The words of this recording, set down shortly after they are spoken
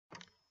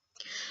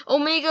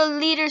Omega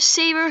Leader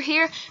Saber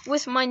here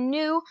with my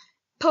new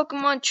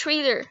Pokemon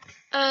trailer.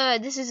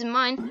 This isn't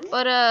mine,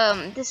 but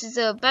this is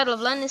the Battle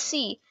of Land and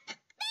Sea.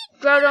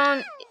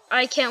 Groudon,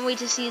 I can't wait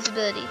to see his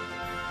ability.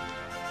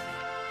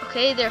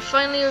 Okay, they're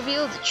finally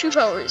revealed the true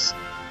powers.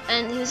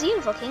 And was he in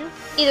a volcano?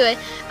 Either way,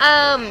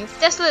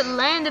 Desolate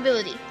Land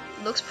ability.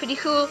 Looks pretty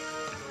cool.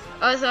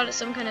 I thought it's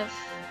some kind of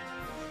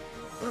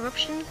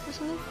eruption or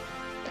something.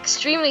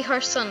 Extremely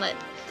harsh sunlight.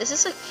 Does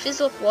this like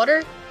fizzle up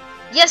water?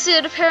 Yes,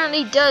 it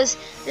apparently does.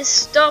 This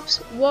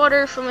stops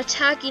water from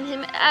attacking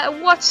him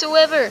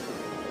whatsoever.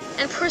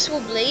 And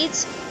Percival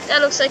Blades,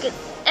 that looks like an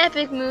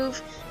epic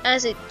move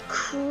as it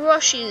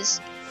crushes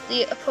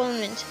the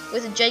opponent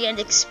with a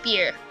gigantic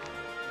spear.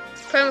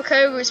 Primal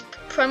Kyogre's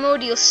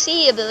Primordial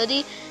Sea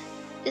ability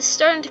is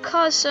starting to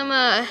cause some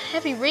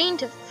heavy rain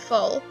to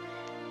fall.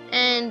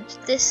 And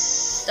this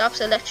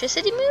stops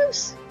electricity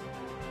moves?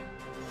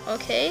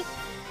 Okay.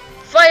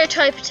 Fire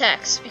type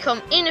attacks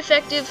become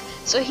ineffective,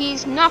 so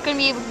he's not going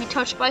to be able to be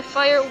touched by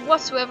fire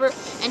whatsoever,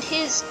 and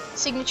his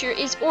signature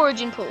is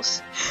Origin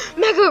Pulse.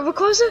 Mega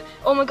Rayquaza?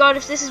 Oh my god,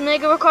 if this is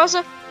Mega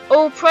Rayquaza,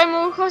 oh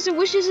Primal Rayquaza,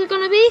 which is it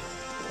going to be?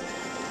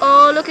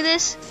 Oh, look at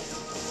this.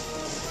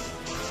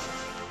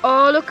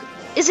 Oh, look.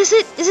 Is this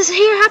it? Is this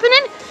here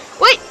happening?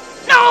 Wait,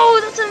 no,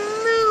 that's a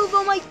move.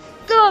 Oh my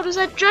god, was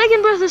that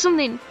Dragon Breath or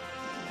something?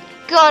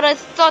 God, I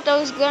thought that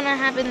was going to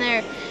happen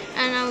there,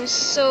 and I was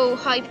so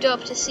hyped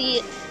up to see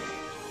it.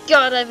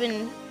 God, I've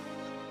been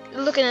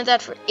looking at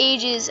that for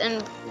ages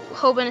and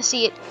hoping to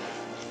see it.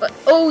 But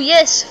oh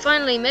yes,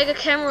 finally, Mega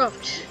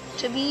Camerupt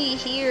to be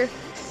here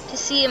to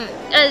see him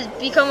as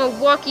become a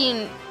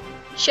walking,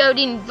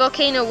 shouting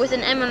volcano with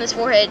an M on his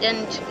forehead,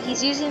 and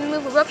he's using the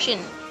move Eruption.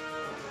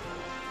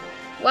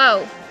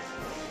 Wow,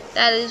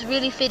 that is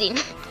really fitting.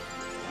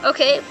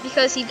 Okay,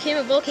 because he became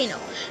a volcano.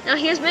 Now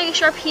here's Mega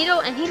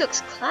Sharpedo, and he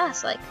looks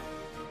class-like.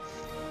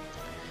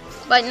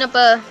 Biting up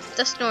a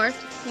Dusknoir.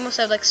 He must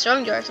have like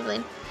Strong Jaw or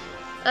something.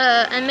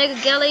 And Mega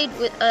Gallade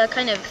with a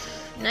kind of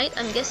knight,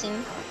 I'm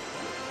guessing.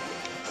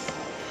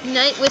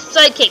 Knight with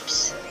side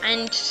capes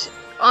and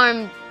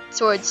arm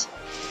swords.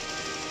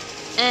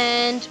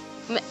 And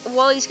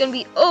Wally's gonna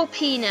be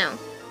OP now.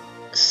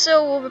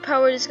 So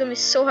overpowered, it's gonna be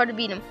so hard to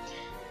beat him.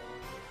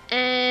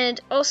 And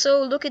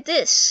also, look at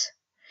this.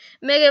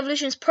 Mega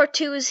Evolutions Part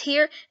 2 is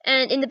here,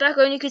 and in the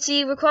background you can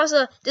see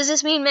Rayquaza. Does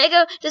this mean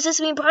Mega? Does this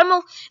mean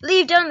Primal?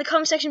 Leave down in the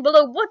comment section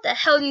below what the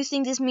hell you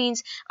think this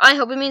means. I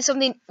hope it means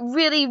something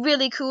really,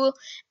 really cool.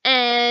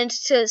 And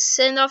to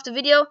send off the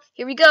video,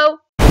 here we go.